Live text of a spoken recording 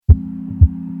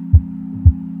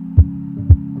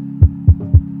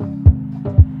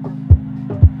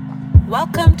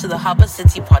Welcome to the Harbour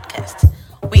City podcast.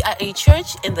 We are a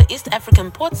church in the East African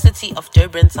port city of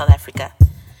Durban, South Africa.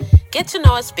 Get to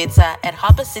know us better at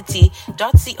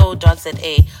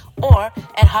harbourcity.co.za or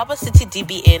at Harbour City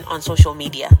DBN on social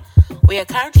media. We are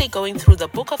currently going through the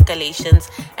book of Galatians,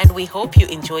 and we hope you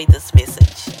enjoy this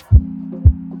message.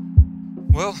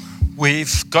 Well,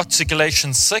 we've got to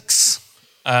Galatians 6.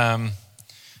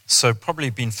 So probably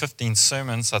been 15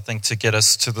 sermons, I think, to get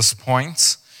us to this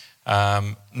point.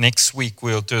 Next week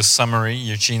we'll do a summary.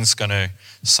 Eugene's going to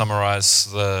summarize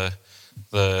the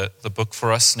book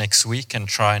for us next week and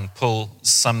try and pull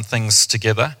some things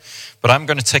together. But I'm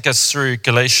going to take us through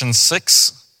Galatians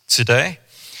 6 today,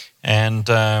 and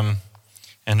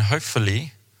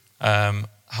hopefully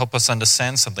help us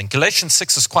understand something. Galatians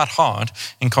 6 is quite hard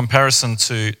in comparison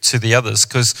to the others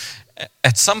because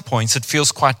at some points it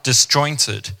feels quite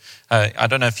disjointed. I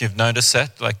don't know if you've noticed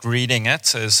that, like reading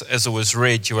it, as it was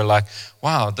read, you were like,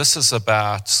 wow, this is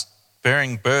about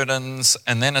bearing burdens,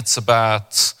 and then it's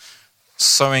about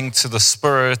sowing to the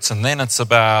Spirit, and then it's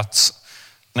about,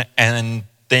 and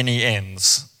then he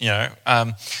ends,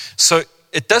 So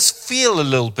it does feel a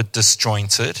little bit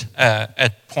disjointed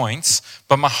at points,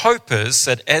 but my hope is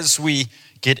that as we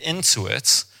get into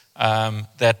it,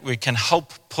 that we can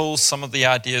help pull some of the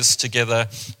ideas together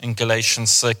in Galatians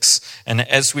 6, and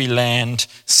as we land,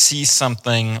 see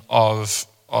something of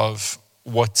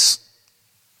what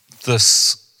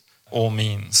this all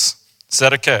means. Is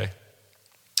that okay?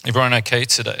 Everyone okay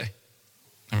today?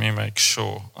 Let me make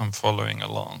sure I'm following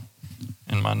along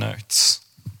in my notes.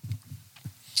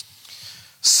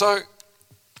 So,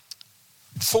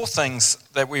 4 things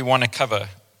that we want to cover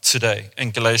today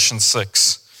in Galatians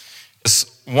 6 is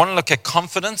want to look at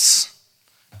confidence,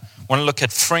 want to look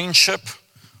at friendship,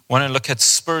 want to look at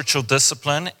spiritual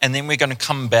discipline, and then we're going to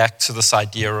come back to this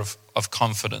idea of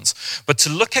confidence. But to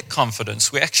look at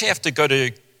confidence, we actually have to go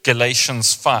to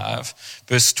Galatians 5,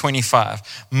 verse 25.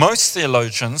 Most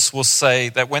theologians will say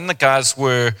that when the guys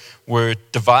were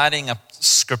dividing up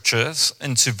scriptures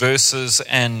into verses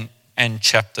and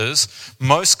chapters,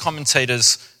 most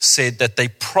commentators said that they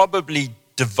probably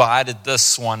divided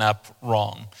this one up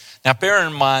wrong. Now, bear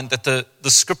in mind that the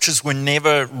scriptures were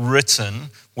never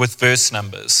written with verse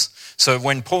numbers. So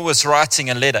when Paul was writing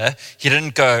a letter, he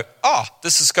didn't go,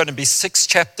 this is going to be 6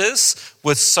 chapters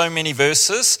with so many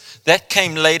verses. That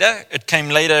came later. It came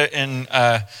later in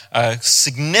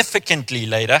significantly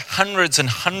later, hundreds and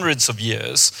hundreds of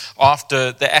years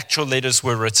after the actual letters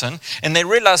were written. And they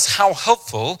realized how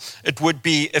helpful it would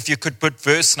be if you could put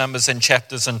verse numbers and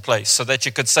chapters in place so that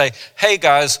you could say, hey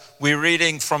guys, we're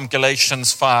reading from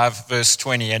Galatians 5 verse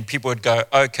 20. And people would go,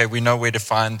 okay, we know where to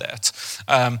find that.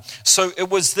 So it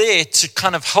was there to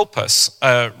kind of help us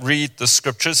read the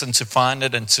scriptures and to find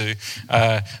it and to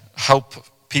help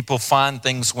people find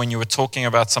things when you were talking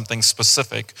about something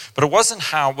specific. But it wasn't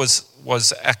how it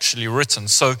was actually written.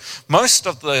 So most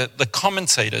of the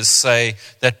commentators say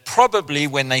that probably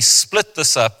when they split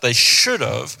this up, they should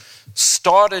have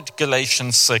started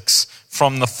Galatians 6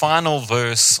 from the final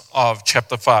verse of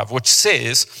chapter 5, which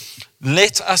says,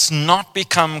 let us not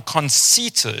become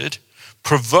conceited,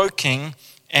 provoking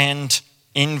and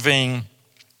envying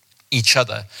each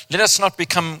other. Let us not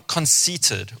become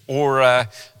conceited, or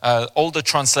older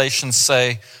translations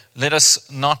say, let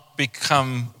us not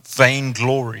become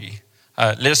vainglory.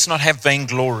 Let us not have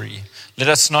vainglory. Let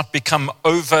us not become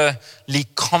overly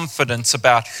confident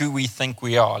about who we think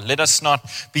we are. Let us not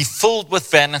be filled with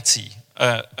vanity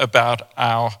about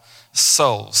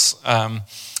ourselves.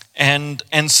 And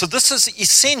so this is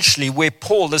essentially where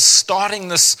Paul is starting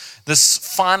this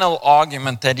final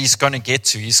argument that he's going to get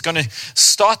to. He's going to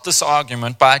start this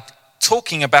argument by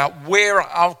talking about where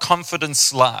our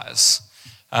confidence lies.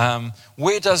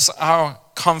 Where does our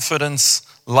confidence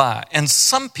lie? And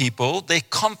some people, their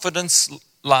confidence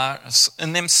lies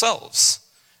in themselves.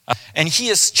 And he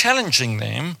is challenging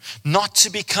them not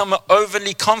to become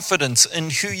overly confident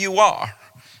in who you are.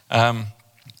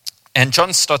 And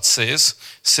John Stott says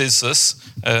this,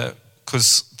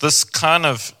 because this kind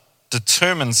of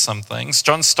determines some things.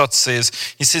 John Stott says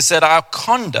that our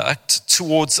conduct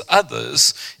towards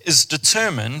others is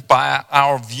determined by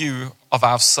our view of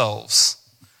ourselves.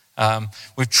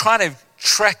 We've tried to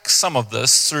track some of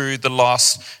this through the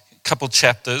last couple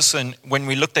chapters, and when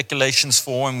we looked at Galatians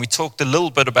 4 and we talked a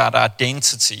little bit about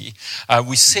identity,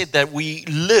 we said that we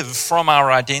live from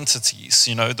our identities.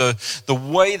 The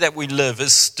way that we live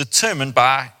is determined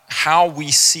by how we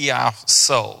see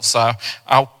ourselves.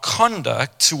 Our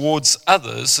conduct towards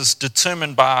others is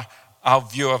determined by our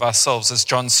view of ourselves, as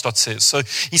John Stott says. So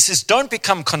he says, don't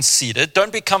become conceited,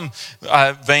 don't become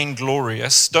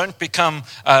vainglorious, don't become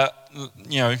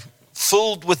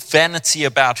filled with vanity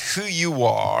about who you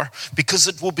are, because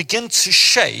it will begin to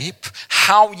shape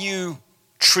how you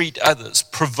treat others,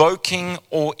 provoking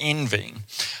or envying.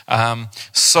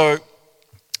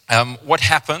 What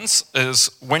happens is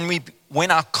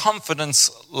when our confidence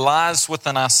lies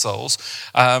within ourselves,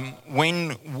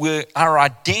 when our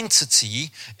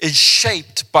identity is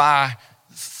shaped by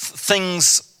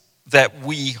things that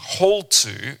we hold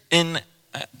to in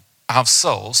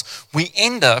ourselves, we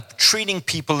end up treating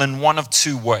people in one of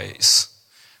two ways.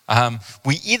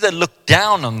 We either look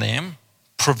down on them,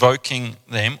 provoking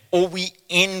them, or we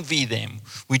envy them.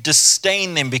 We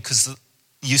disdain them because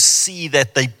you see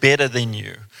that they're better than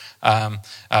you.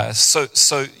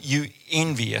 So you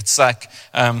envy. It's like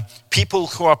people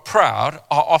who are proud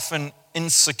are often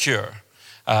insecure.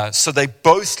 So they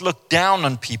both look down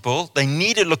on people. They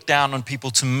need to look down on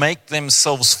people to make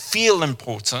themselves feel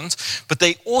important, but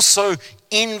they also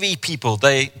envy people.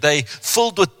 They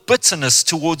filled with bitterness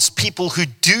towards people who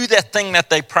do that thing that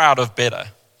they're proud of better.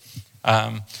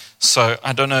 So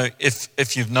I don't know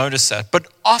if you've noticed that, but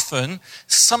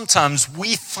sometimes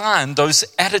we find those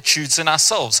attitudes in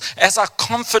ourselves. As our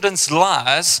confidence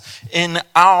lies in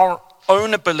our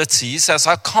own abilities, as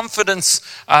our confidence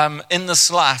in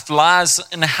this life lies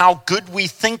in how good we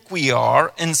think we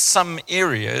are in some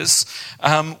areas,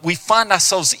 we find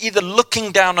ourselves either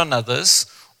looking down on others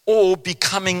or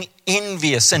becoming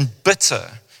envious and bitter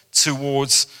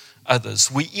towards others.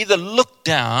 We either look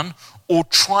down or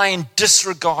try and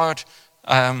disregard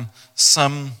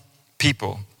some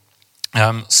people.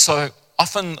 So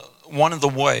often one of the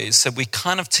ways that we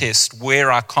kind of test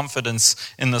where our confidence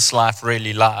in this life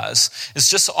really lies is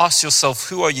just ask yourself,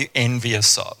 who are you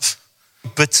envious of?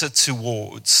 Bitter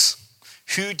towards?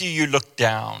 Who do you look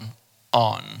down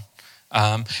on?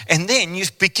 And then you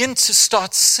begin to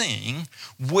start seeing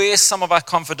where some of our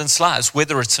confidence lies,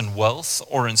 whether it's in wealth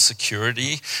or in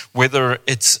security, whether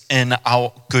it's in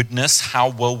our goodness, how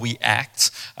well we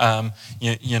act.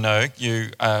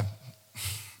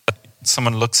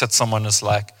 Someone looks at someone as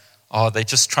like, oh, they're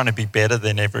just trying to be better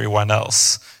than everyone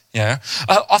else.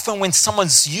 Often when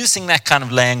someone's using that kind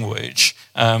of language,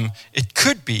 it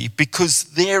could be because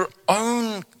their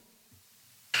own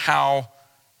how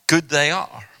good they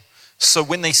are. So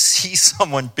when they see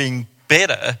someone being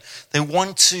better, they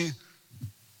want to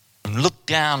look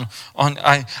down on,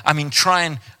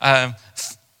 try and,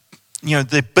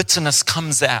 their bitterness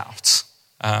comes out.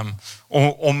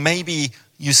 Or maybe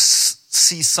you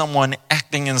see someone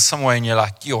acting in some way and you're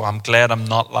like, I'm glad I'm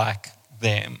not like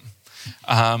them.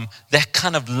 That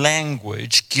kind of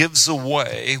language gives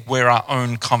away where our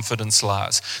own confidence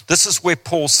lies. This is where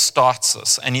Paul starts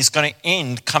us, and he's going to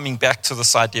end coming back to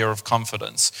this idea of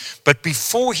confidence. But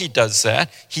before he does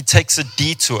that, he takes a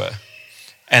detour.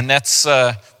 And that's,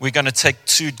 we're going to take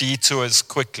 2 detours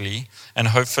quickly and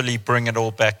hopefully bring it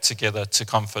all back together to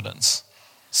confidence.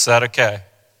 Is that okay?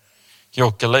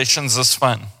 Galatians is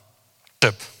fun.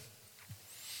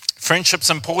 Friendship's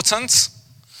important.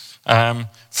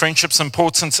 Friendship's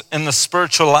important in the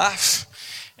spiritual life,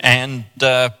 and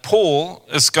Paul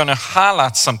is going to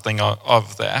highlight something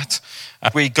of that,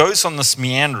 where he goes on this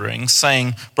meandering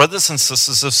saying, brothers and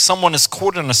sisters, if someone is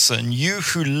caught in a sin, you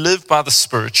who live by the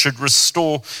Spirit should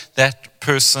restore that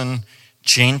person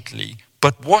gently.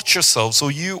 But watch yourselves,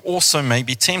 or you also may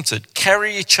be tempted.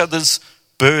 Carry each other's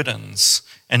burdens,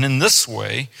 and in this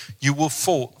way you will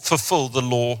fulfill the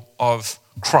law of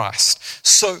Christ.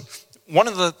 So one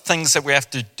of the things that we have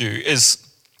to do is,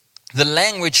 the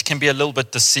language can be a little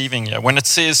bit deceiving here. When it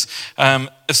says,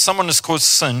 if someone is caught in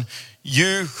sin,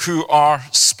 you who are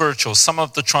spiritual. Some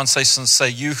of the translations say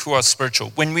you who are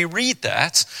spiritual. When we read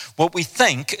that, what we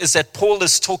think is that Paul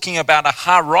is talking about a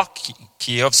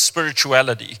hierarchy of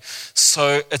spirituality.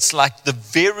 So it's like the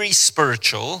very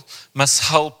spiritual must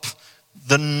help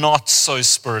the not so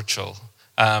spiritual.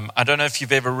 I don't know if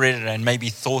you've ever read it and maybe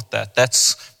thought that.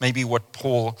 That's maybe what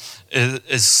Paul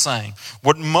is saying.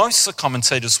 What most of the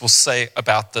commentators will say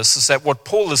about this is that what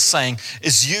Paul is saying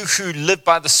is you who live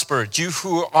by the Spirit, you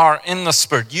who are in the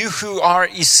Spirit, you who are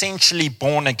essentially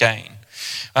born again.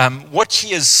 What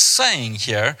he is saying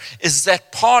here is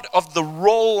that part of the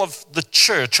role of the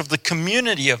church, of the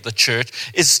community of the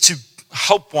church, is to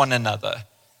help one another.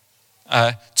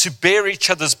 To bear each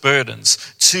other's burdens,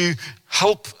 to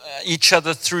help each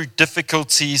other through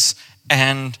difficulties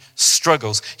and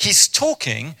struggles. He's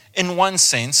talking, in one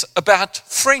sense, about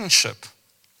friendship,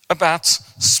 about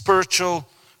spiritual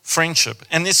friendship.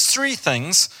 And there's 3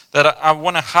 things that I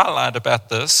want to highlight about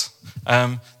this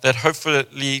that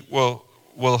hopefully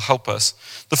will help us.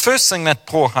 The first thing that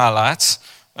Paul highlights,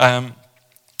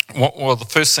 the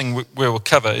first thing we will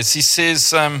cover is he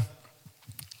says,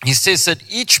 he says that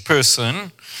each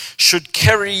person should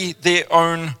carry their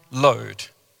own load.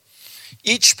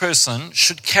 Each person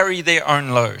should carry their own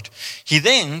load. He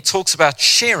then talks about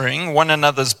sharing one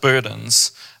another's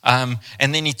burdens, and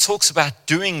then he talks about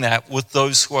doing that with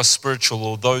those who are spiritual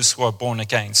or those who are born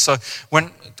again. So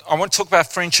when I want to talk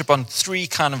about friendship on three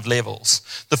kind of levels.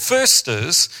 The first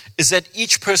is that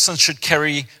each person should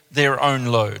carry their own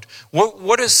load.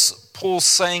 What is Paul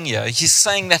saying here? He's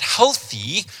saying that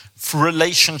healthy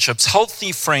relationships,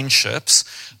 healthy friendships,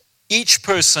 each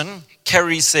person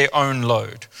carries their own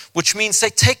load, which means they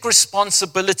take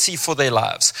responsibility for their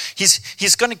lives.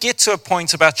 He's going to get to a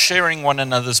point about sharing one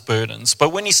another's burdens,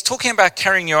 but when he's talking about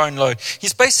carrying your own load,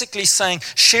 he's basically saying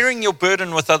sharing your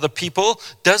burden with other people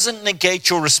doesn't negate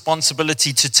your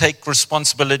responsibility to take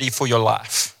responsibility for your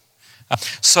life.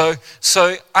 So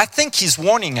I think he's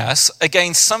warning us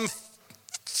against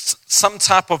some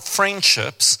type of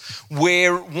friendships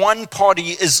where one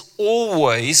party is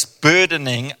always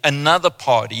burdening another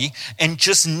party and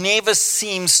just never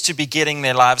seems to be getting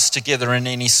their lives together in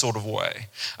any sort of way.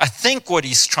 I think what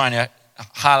he's trying to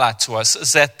highlight to us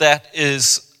is that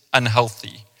is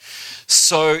unhealthy.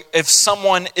 So if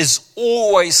someone is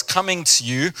always coming to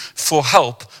you for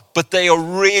help, but they are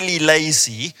really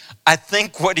lazy, I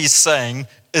think what he's saying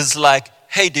is like,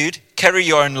 hey dude, carry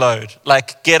your own load.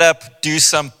 Like, get up, do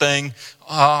something.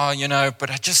 But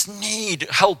I just need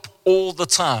help all the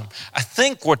time. I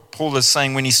think what Paul is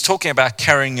saying when he's talking about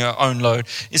carrying your own load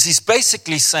is he's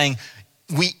basically saying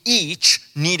we each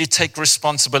need to take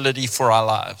responsibility for our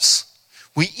lives.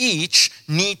 We each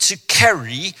need to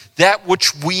carry that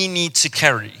which we need to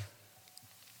carry.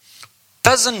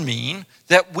 Doesn't mean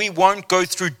that we won't go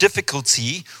through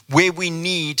difficulty where we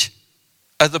need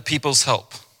other people's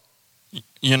help.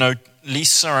 You know,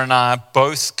 Lisa and I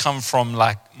both come from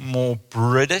like more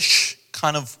British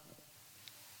kind of,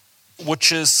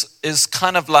 which is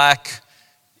kind of like,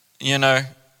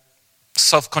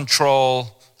 self-control,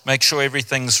 make sure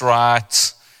everything's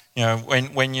right. You know,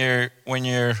 when you're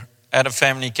at a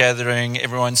family gathering,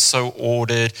 everyone's so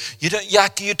ordered. You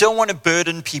don't want to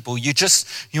burden people. You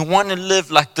want to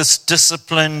live like this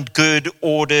disciplined, good,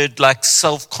 ordered, like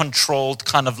self-controlled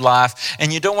kind of life.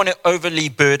 And you don't want to overly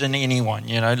burden anyone.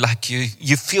 Like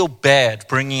you feel bad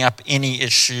bringing up any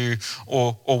issue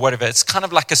or whatever. It's kind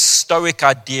of like a stoic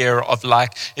idea of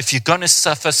like, if you're going to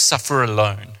suffer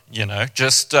alone.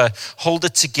 Just hold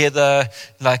it together,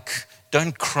 like.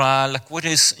 Don't cry, like what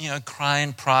is, cry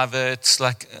in private,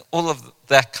 like all of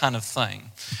that kind of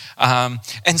thing.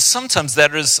 And sometimes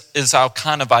that is our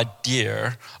kind of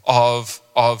idea of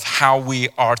how we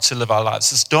are to live our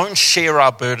lives. Is don't share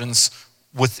our burdens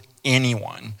with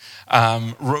anyone.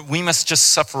 We must just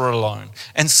suffer alone.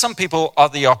 And some people are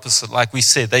the opposite. Like we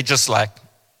said, they just like,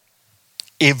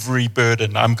 every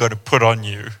burden I'm going to put on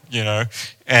you,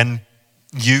 and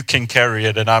you can carry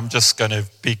it and I'm just going to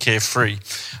be carefree.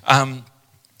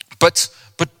 But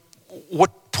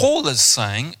what Paul is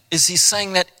saying is he's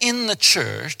saying that in the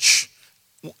church,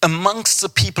 amongst the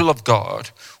people of God,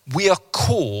 we are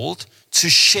called to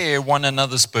share one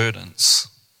another's burdens.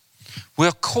 We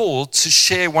are called to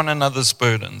share one another's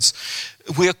burdens.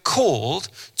 We are called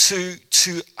to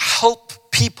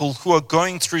help people who are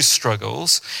going through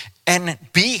struggles and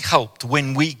be helped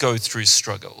when we go through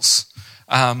struggles.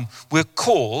 We're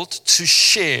called to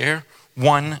share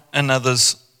one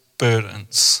another's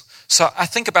burdens. So I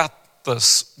think about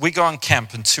this. We go on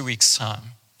camp in 2 weeks' time.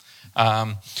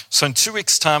 So in 2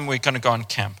 weeks' time, we're going to go on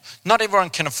camp. Not everyone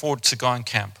can afford to go on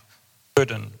camp.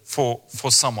 Burden for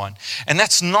someone. And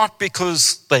that's not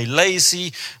because they're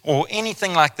lazy or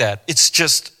anything like that. It's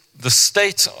just the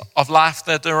state of life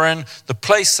that they're in, the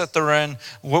place that they're in,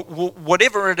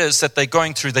 whatever it is that they're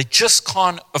going through, they just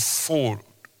can't afford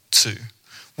to.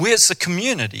 We as a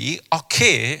community are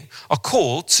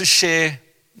called to share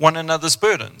one another's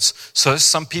burdens. So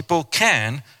some people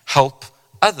can help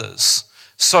others.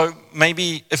 So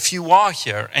maybe if you are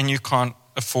here and you can't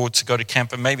afford to go to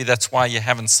camp, and maybe that's why you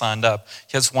haven't signed up.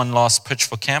 Here's one last pitch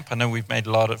for camp. I know we've made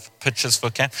a lot of pitches for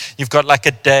camp. You've got like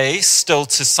a day still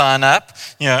to sign up,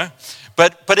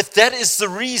 But if that is the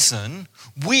reason,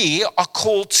 we are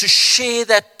called to share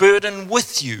that burden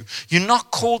with you. You're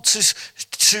not called to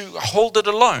hold it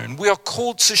alone. We are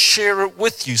called to share it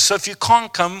with you. So if you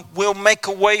can't come, we'll make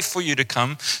a way for you to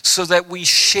come so that we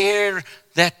share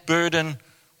that burden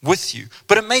with you.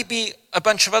 But it may be a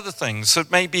bunch of other things. So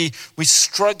it may be we're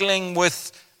struggling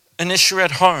with an issue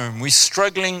at home. We're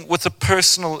struggling with a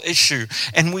personal issue.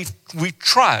 And we've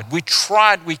tried.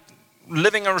 We're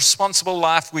living a responsible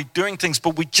life. We're doing things,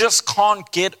 but we just can't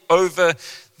get over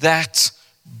that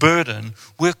burden,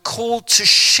 we're called to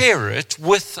share it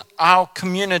with our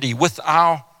community, with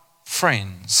our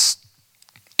friends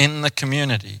in the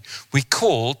community. We're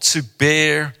called to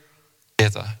bear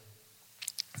together.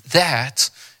 That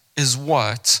is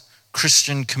what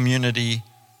Christian community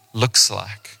looks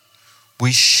like.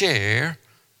 We share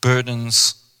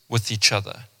burdens with each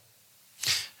other.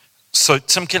 So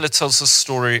Tim Keller tells a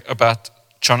story about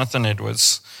Jonathan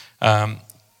Edwards,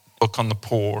 book on the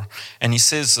poor, and he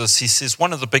says this. He says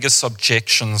one of the biggest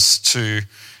objections to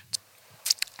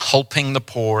helping the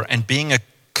poor and being a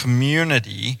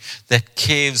community that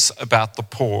cares about the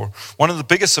poor, one of the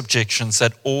biggest objections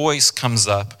that always comes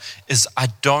up is I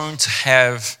don't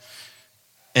have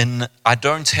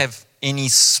any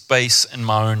space in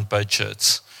my own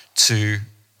budget to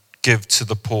give to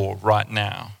the poor right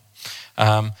now.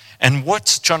 And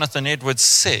what Jonathan Edwards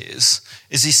says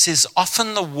is he says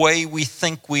often the way we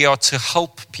think we are to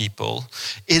help people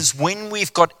is when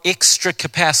we've got extra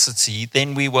capacity,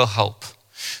 then we will help.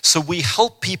 So we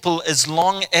help people as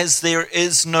long as there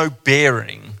is no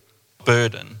bearing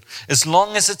burden, as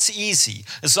long as it's easy,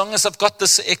 as long as I've got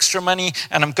this extra money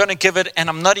and I'm going to give it and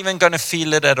I'm not even going to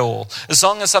feel it at all, as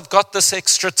long as I've got this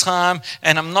extra time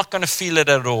and I'm not going to feel it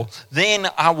at all, then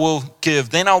I will give,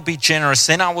 then I'll be generous,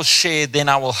 then I will share, then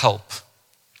I will help.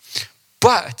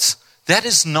 But that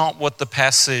is not what the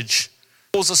passage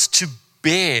calls us to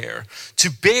bear.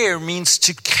 To bear means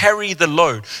to carry the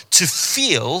load, to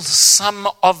feel some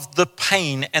of the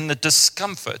pain and the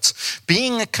discomfort.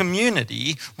 Being a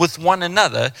community with one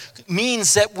another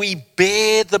means that we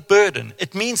bear the burden.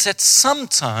 It means that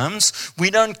sometimes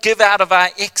we don't give out of our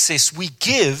excess. We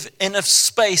give in a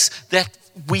space that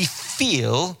we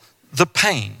feel the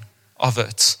pain of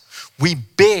it. We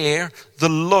bear the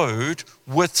load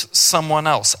with someone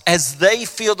else. As they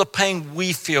feel the pain,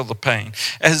 we feel the pain.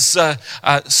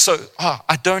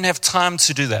 I don't have time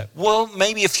to do that. Well,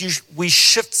 maybe if we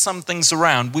shift some things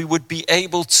around, we would be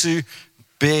able to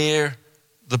bear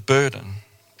the burden.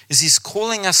 He's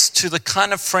calling us to the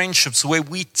kind of friendships where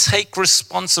we take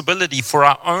responsibility for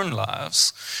our own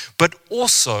lives, but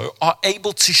also are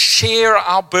able to share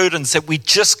our burdens that we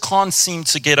just can't seem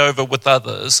to get over with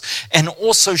others, and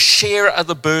also share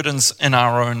other burdens in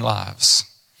our own lives.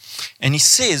 And he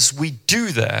says we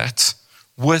do that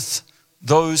with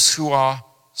those who are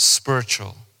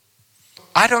spiritual.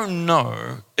 I don't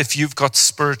know if you've got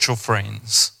spiritual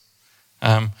friends.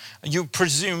 You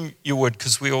presume you would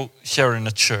because we're all here in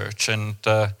a church.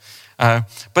 But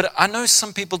I know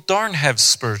some people don't have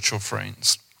spiritual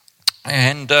friends.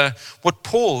 And what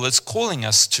Paul is calling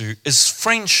us to is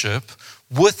friendship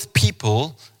with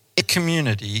people in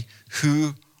community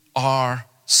who are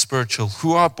spiritual,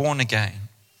 who are born again.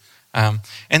 And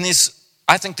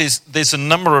I think there's a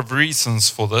number of reasons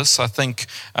for this. I think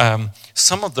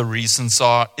some of the reasons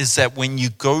is that when you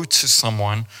go to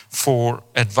someone for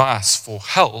advice, for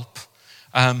help,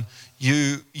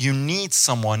 you need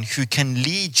someone who can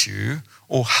lead you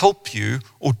or help you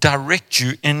or direct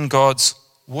you in God's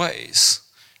ways.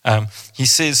 He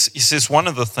says one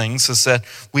of the things is that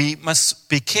we must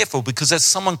be careful because as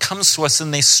someone comes to us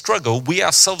in their struggle, we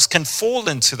ourselves can fall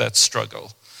into that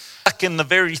struggle, stuck in the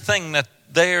very thing that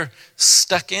they're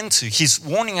stuck into. He's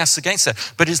warning us against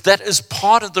that. But that is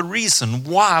part of the reason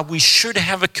why we should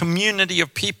have a community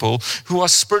of people who are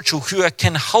spiritual, who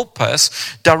can help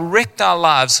us direct our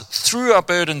lives through our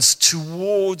burdens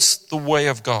towards the way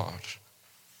of God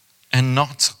and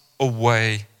not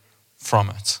away from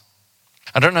it.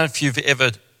 I don't know if you've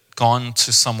ever gone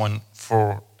to someone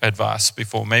for advice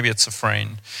before. Maybe it's a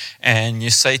friend, and you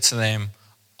say to them,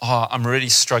 I'm really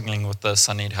struggling with this,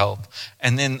 I need help.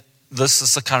 And then this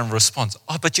is the kind of response,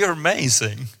 but you're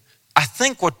amazing. I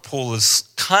think what Paul is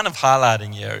kind of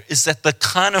highlighting here is that the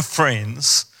kind of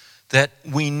friends that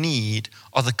we need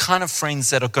are the kind of friends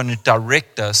that are going to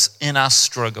direct us in our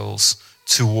struggles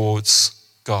towards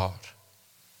God.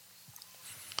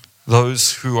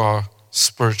 Those who are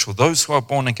spiritual, those who are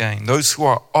born again, those who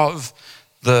are of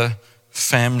the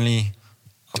family.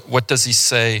 What does he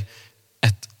say?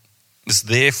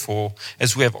 Therefore,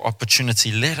 as we have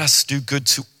opportunity, let us do good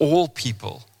to all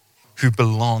people who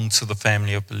belong to the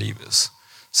family of believers.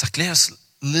 It's like, let us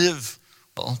live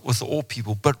with all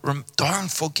people, but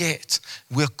don't forget,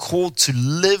 we're called to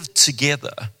live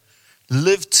together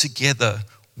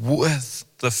with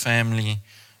the family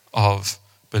of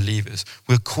believers.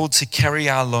 We're called to carry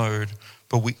our load,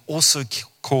 but we also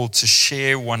called to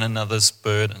share one another's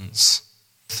burdens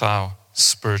with our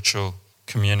spiritual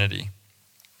community.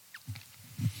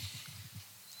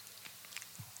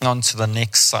 On to the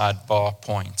next sidebar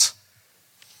point.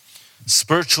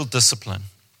 Spiritual discipline.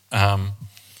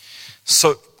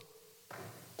 So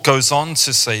goes on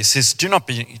to say, he says, do not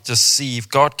be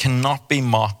deceived. God cannot be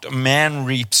mocked. A man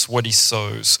reaps what he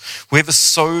sows. Whoever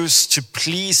sows to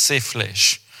please their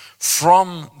flesh,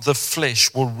 from the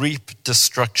flesh will reap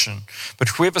destruction. But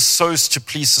whoever sows to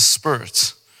please the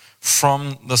Spirit,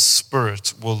 from the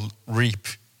Spirit will reap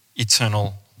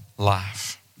eternal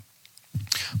life.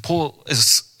 Paul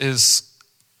is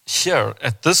here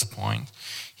at this point.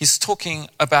 He's talking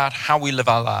about how we live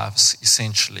our lives,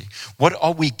 essentially. What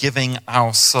are we giving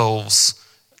ourselves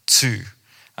to?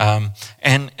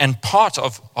 And part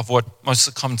of what most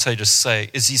of the commentators say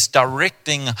is he's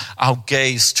directing our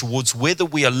gaze towards whether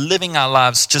we are living our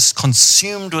lives just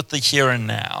consumed with the here and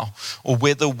now, or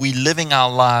whether we're living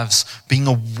our lives being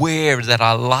aware that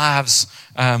our lives,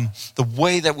 the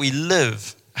way that we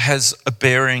live, has a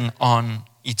bearing on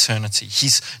eternity.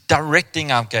 He's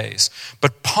directing our gaze.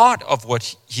 But part of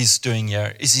what he's doing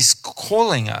here is he's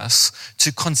calling us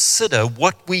to consider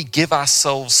what we give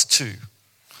ourselves to.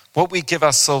 What we give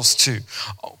ourselves to.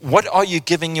 What are you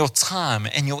giving your time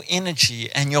and your energy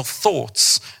and your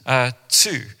thoughts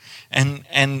to?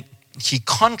 And he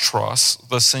contrasts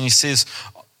this and he says,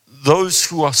 those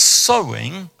who are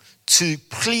sowing to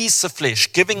please the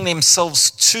flesh, giving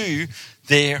themselves to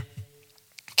their,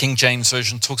 King James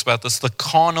Version talks about this, the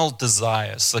carnal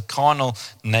desires, the carnal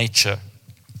nature.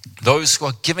 Those who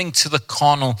are giving to the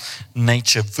carnal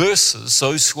nature versus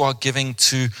those who are giving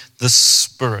to the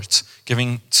Spirit,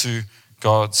 giving to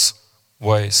God's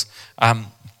ways.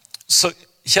 So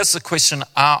here's the question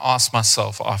I ask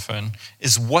myself often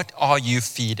is, what are you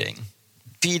feeding?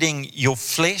 Feeding your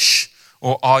flesh,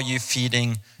 or are you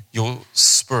feeding your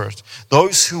spirit?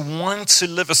 Those who want to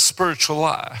live a spiritual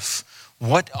life,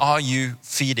 what are you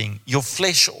feeding? Your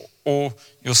flesh or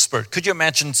your spirit? Could you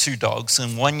imagine two dogs,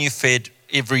 and one you fed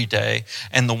every day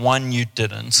and the one you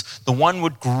didn't? The one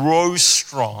would grow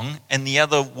strong and the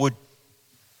other would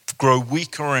grow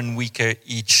weaker and weaker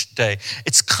each day.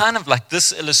 It's kind of like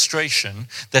this illustration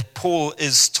that Paul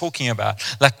is talking about.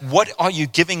 Like, what are you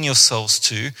giving yourselves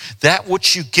to? That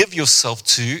which you give yourself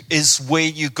to is where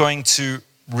you're going to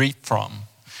reap from.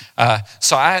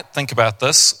 So I think about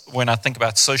this when I think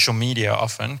about social media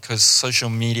often, because social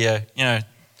media,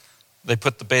 they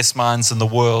put the best minds in the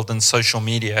world in social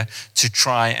media to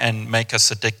try and make us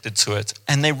addicted to it.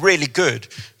 And they're really good,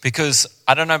 because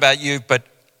I don't know about you, but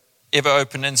ever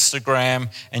open Instagram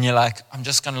and you're like, I'm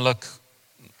just going to look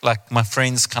like my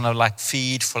friends kind of like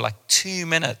feed for like 2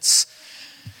 minutes.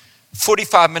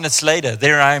 45 minutes later,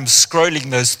 there I am scrolling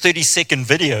those 30-second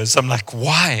videos. I'm like,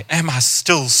 why am I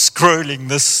still scrolling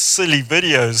this silly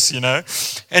videos,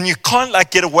 And you can't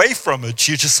like get away from it.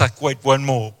 You're just like, wait, one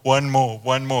more.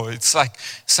 It's like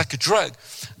a drug.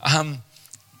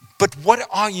 But what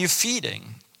are you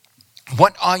feeding?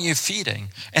 What are you feeding?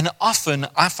 And often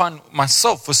I find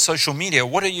myself with social media,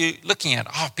 what are you looking at?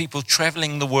 People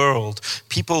traveling the world,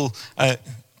 people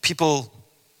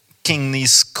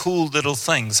these cool little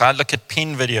things. I look at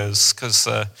pen videos because,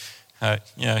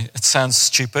 it sounds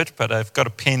stupid, but I've got a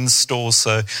pen store,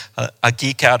 so I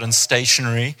geek out on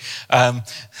stationery. But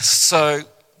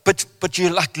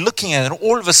you're like looking at it,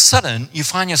 all of a sudden you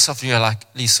find yourself, you're like,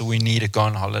 Lisa, we need to go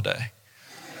on holiday.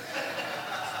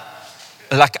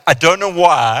 Like, I don't know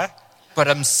why, but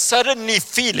I'm suddenly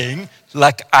feeling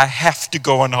like I have to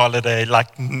go on holiday,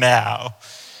 like now.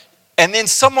 And then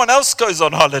someone else goes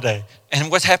on holiday.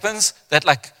 And what happens? That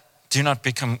like, do not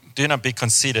be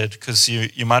conceited, because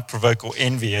you might provoke or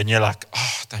envy. And you're like,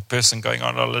 that person going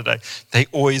on holiday, they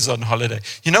always on holiday.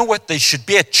 You know what? They should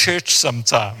be at church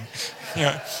sometime.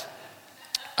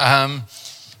 And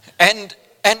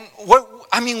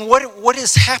what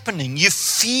is happening? You're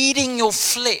feeding your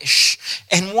flesh,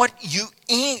 and what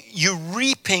you're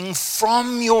reaping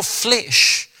from your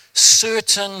flesh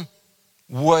certain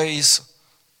ways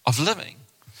of living.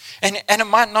 And it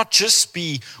might not just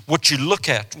be what you look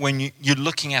at when you're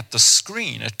looking at the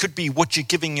screen. It could be what you're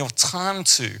giving your time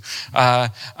to.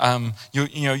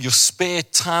 Your spare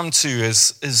time to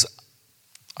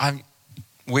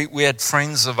we had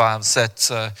friends of ours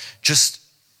that just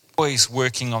always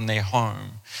working on their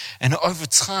home. And over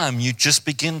time, you just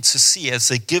begin to see as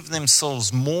they give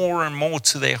themselves more and more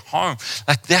to their home,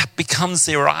 like that becomes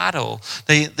their idol.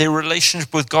 Their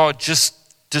relationship with God just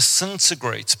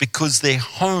disintegrates because their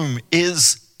home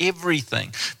is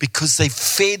everything, because they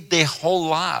fed their whole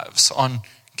lives on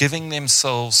giving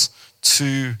themselves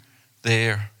to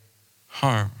their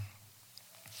home.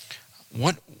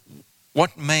 What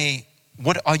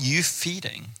are you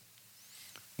feeding?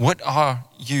 What are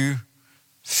you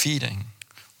feeding?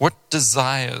 What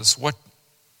desires, what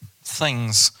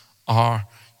things are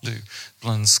you?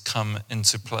 Disciplines come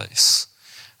into place.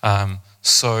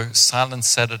 So Silent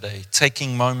Saturday,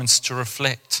 taking moments to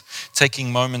reflect,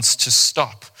 taking moments to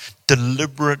stop,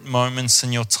 deliberate moments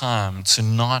in your time to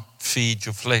not feed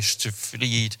your flesh, to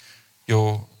feed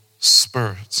your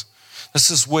spirit.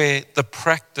 This is where the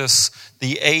practice,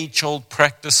 the age-old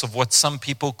practice of what some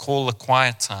people call a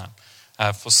quiet time.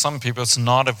 For some people, it's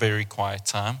not a very quiet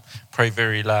time. Pray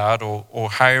very loud or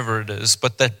however it is.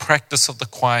 But that practice of the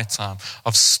quiet time,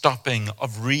 of stopping,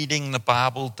 of reading the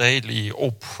Bible daily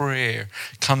or prayer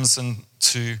comes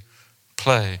into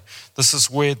play. This is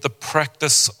where the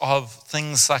practice of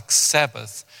things like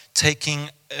Sabbath, taking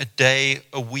a day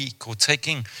a week or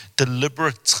taking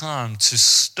deliberate time to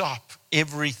stop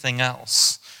everything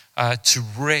else, to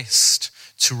rest,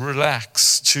 to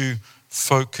relax, to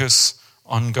focus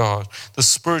on God. The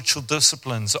spiritual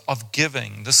disciplines of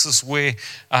giving. This is where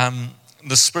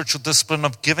the spiritual discipline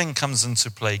of giving comes into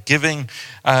play. Giving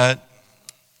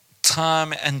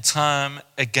time and time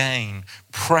again.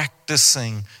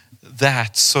 Practicing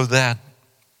that so that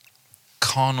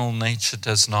carnal nature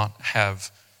does not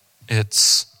have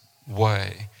its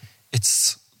way.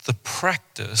 It's the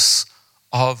practice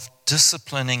of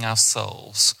disciplining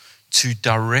ourselves to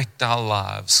direct our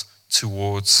lives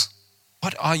towards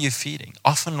what are you feeding?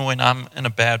 Often when I'm in a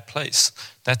bad place,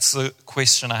 that's the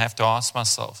question I have to ask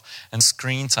myself. And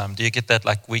screen time, do you get that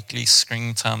like weekly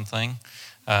screen time thing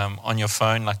on your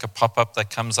phone, like a pop-up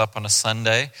that comes up on a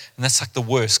Sunday? And that's like the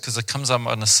worst because it comes up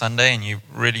on a Sunday and you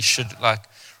really should like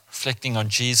reflecting on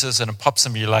Jesus and it pops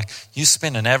in you like, you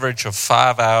spend an average of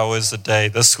 5 hours a day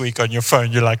this week on your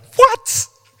phone. You're like, what?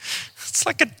 It's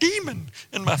like a demon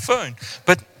in my phone.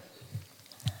 But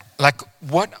like,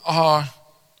 what are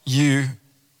you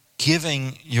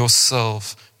giving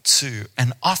yourself to?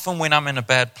 And often when I'm in a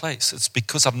bad place, it's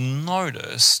because I've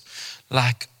noticed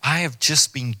like I have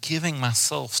just been giving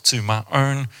myself to my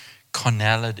own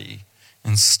carnality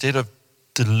instead of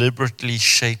deliberately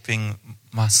shaping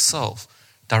myself,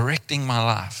 directing my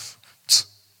life to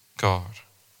God.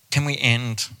 Can we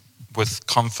end with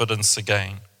confidence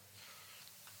again?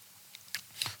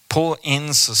 Paul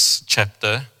ends this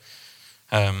chapter,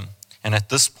 and at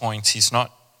this point, he's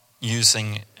not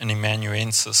using an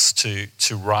amanuensis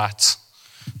to write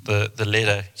the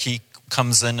letter. He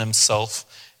comes in himself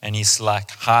and he's like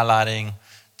highlighting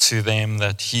to them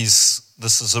that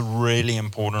this is a really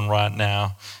important right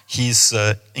now. He's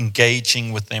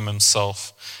engaging with them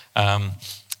himself.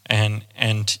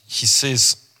 And he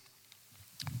says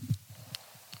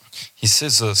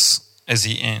this as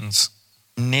he ends,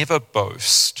 never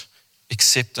boast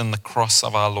except in the cross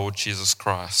of our Lord Jesus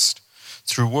Christ,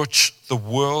 through which the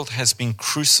world has been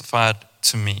crucified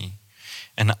to me,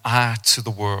 and I to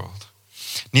the world.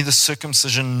 Neither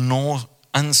circumcision nor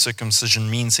uncircumcision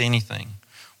means anything.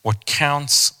 What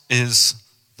counts is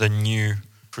the new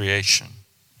creation.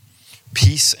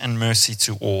 Peace and mercy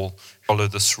to all follow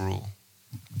this rule.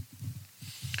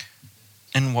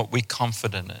 In what we're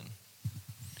confident in.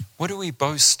 What do we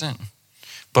boast in?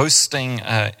 Boasting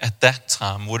at that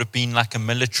time would have been like a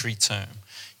military term,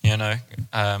 you know.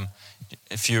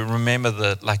 If you remember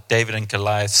the like David and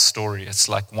Goliath story, it's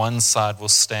like one side will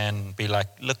stand and be like,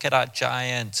 look at our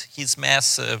giant, he's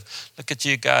massive. Look at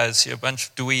you guys, you're a bunch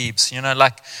of dweebs.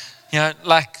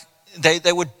 Like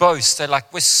they would boast. They're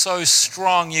like, we're so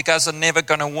strong, you guys are never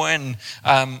going to win.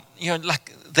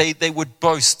 They would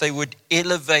boast. They would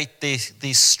elevate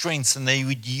their strengths and they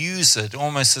would use it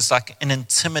almost as like an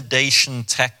intimidation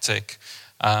tactic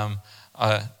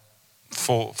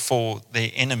for their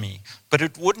enemy. But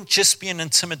it wouldn't just be an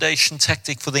intimidation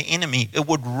tactic for the enemy. It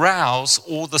would rouse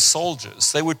all the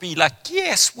soldiers. They would be like,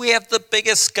 yes, we have the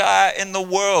biggest guy in the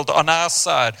world on our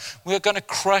side. We're going to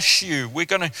crush you. We're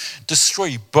going to destroy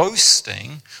you.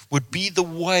 Boasting would be the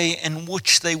way in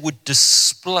which they would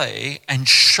display and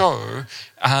show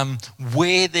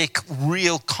where their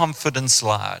real confidence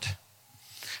lied.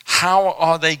 How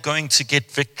are they going to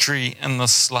get victory in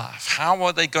this life? How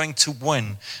are they going to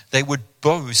win? They would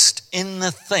boast in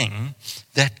the thing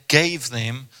that gave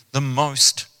them the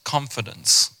most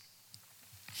confidence.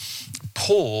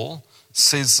 Paul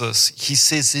says this. He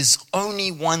says, there's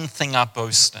only one thing I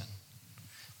boast in.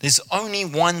 There's only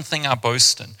one thing I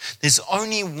boast in. There's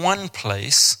only one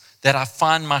place that I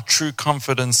find my true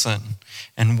confidence in.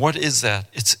 And what is that?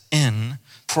 It's in the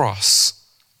cross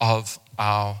of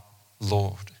our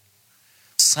Lord.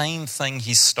 Same thing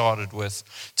he started with,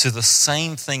 to the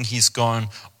same thing he's gone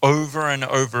over and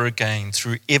over again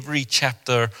through every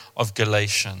chapter of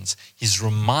Galatians. He's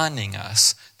reminding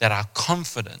us that our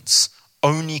confidence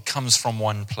only comes from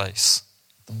one place.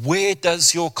 Where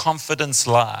does your confidence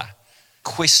lie?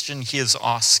 Question he is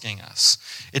asking us.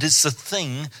 It is the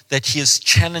thing that he is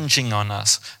challenging on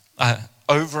us.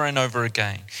 over and over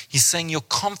again. He's saying your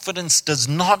confidence does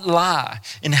not lie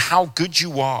in how good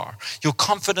you are. Your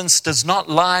confidence does not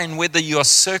lie in whether you are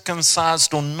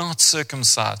circumcised or not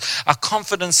circumcised. Our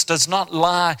confidence does not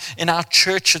lie in our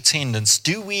church attendance.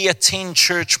 Do we attend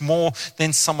church more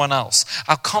than someone else?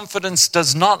 Our confidence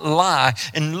does not lie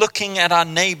in looking at our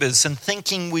neighbors and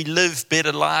thinking we live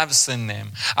better lives than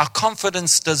them. Our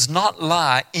confidence does not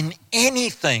lie in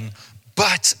anything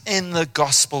but in the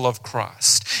gospel of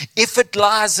Christ. If it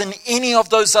lies in any of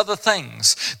those other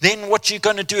things, then what you're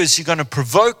going to do is you're going to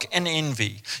provoke an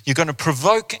envy. You're going to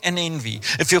provoke an envy.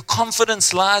 If your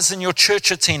confidence lies in your church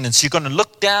attendance, you're going to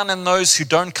look down on those who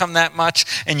don't come that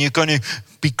much, and you're going to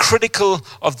be critical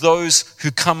of those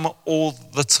who come all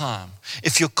the time.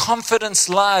 If your confidence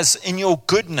lies in your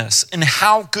goodness, in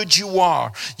how good you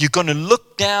are, you're going to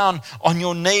look down on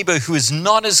your neighbor who is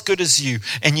not as good as you,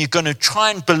 and you're going to try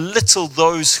and belittle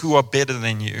those who are better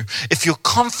than you. If your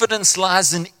confidence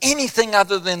lies in anything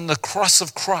other than the cross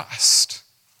of Christ,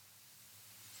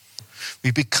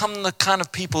 we become the kind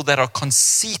of people that are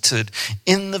conceited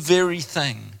in the very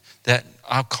thing that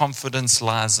our confidence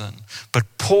lies in.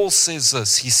 But Paul says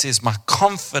this, he says, my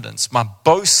confidence, my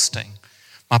boasting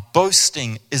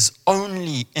is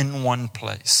only in one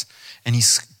place. And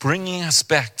he's bringing us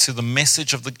back to the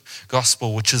message of the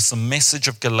gospel, which is the message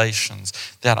of Galatians,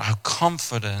 that our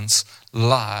confidence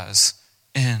lies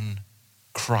in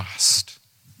Christ,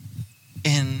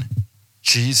 in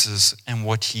Jesus and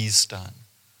what he's done.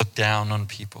 Look down on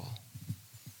people.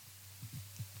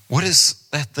 What is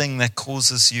that thing that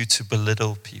causes you to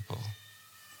belittle people?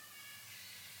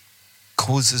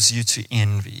 Causes you to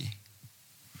envy?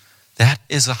 That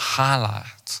is a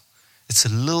highlight. It's a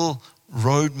little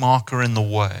road marker in the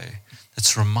way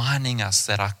that's reminding us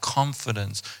that our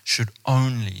confidence should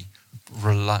only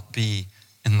be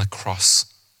in the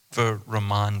cross. A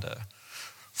reminder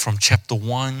from chapter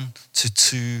 1 to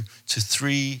 2 to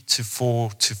 3 to 4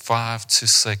 to 5 to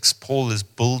 6, Paul is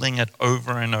building it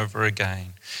over and over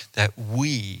again, that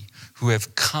we who have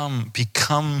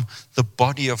become the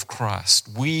body of Christ,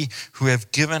 we who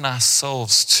have given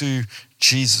ourselves to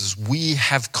Jesus, we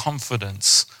have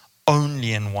confidence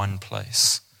only in one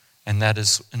place, and that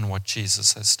is in what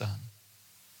Jesus has done.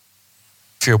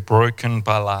 If you're broken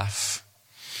by life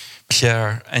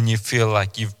here and you feel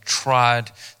like you've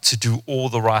tried to do all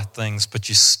the right things, but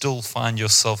you still find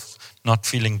yourself not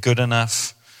feeling good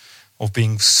enough or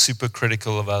being super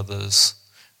critical of others,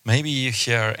 maybe you're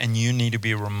here and you need to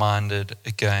be reminded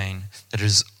again that it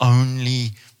is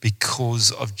only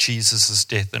because of Jesus'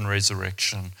 death and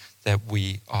resurrection that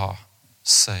we are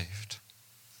saved.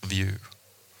 Of you.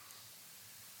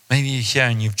 Maybe you're here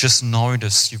and you've just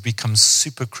noticed you've become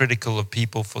super critical of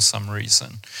people for some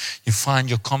reason. You find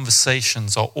your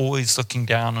conversations are always looking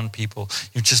down on people.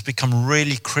 You've just become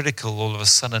really critical all of a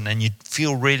sudden and you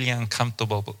feel really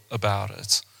uncomfortable about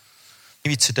it.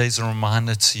 Maybe today's a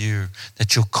reminder to you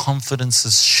that your confidence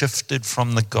has shifted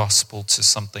from the gospel to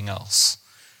something else.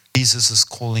 Jesus is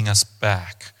calling us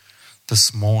back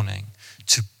this morning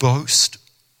to boast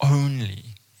only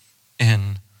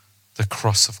in the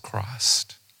cross of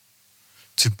Christ.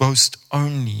 To boast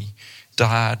only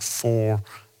died for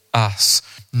us,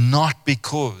 not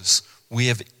because we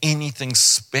have anything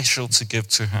special to give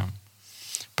to him,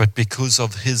 but because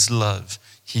of his love,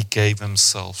 he gave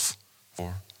himself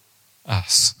for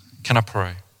us. Can I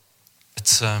pray?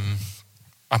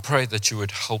 I pray that you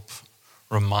would help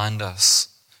remind us,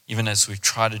 even as we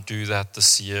try to do that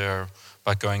this year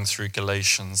by going through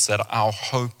Galatians, that our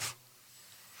hope,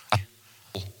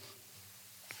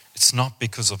 it's not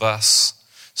because of us.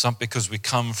 It's not because we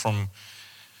come from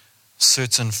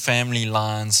certain family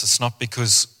lines. It's not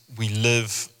because we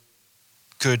live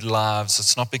good lives.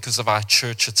 It's not because of our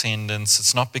church attendance.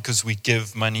 It's not because we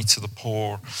give money to the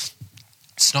poor.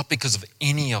 It's not because of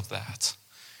any of that.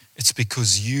 It's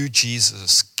because you,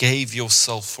 Jesus, gave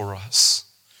yourself for us.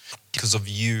 Because of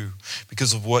you,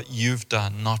 because of what you've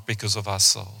done, not because of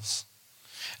ourselves.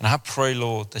 And I pray,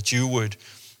 Lord, that you would,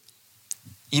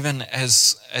 even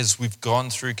as we've gone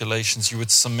through Galatians, you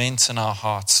would cement in our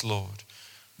hearts, Lord,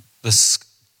 this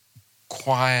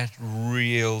quiet,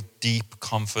 real, deep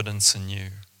confidence in you.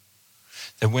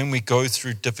 That when we go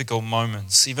through difficult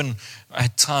moments, even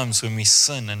at times when we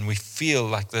sin and we feel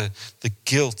like the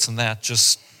guilt and that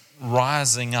just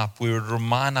rising up, we would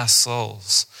remind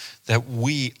ourselves that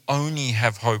we only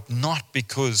have hope, not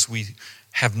because we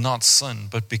have not sinned,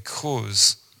 but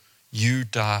because you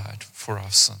died for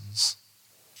our sins.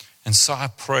 And so I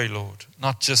pray, Lord,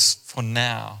 not just for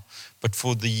now, but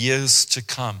for the years to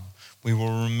come, we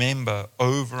will remember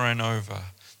over and over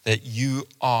that you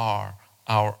are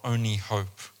our only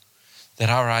hope, that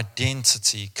our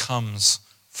identity comes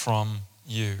from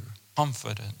you.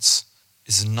 Confidence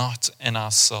is not in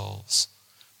ourselves,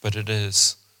 but it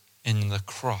is in the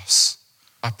cross.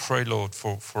 I pray, Lord,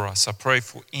 for us. I pray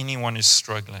for anyone who's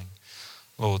struggling,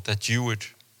 Lord, that you would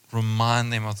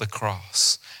remind them of the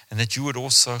cross and that you would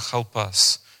also help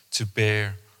us to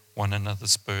bear one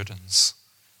another's burdens.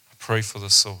 I pray for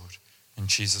this, Lord, in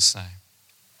Jesus' name.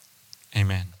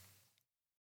 Amen.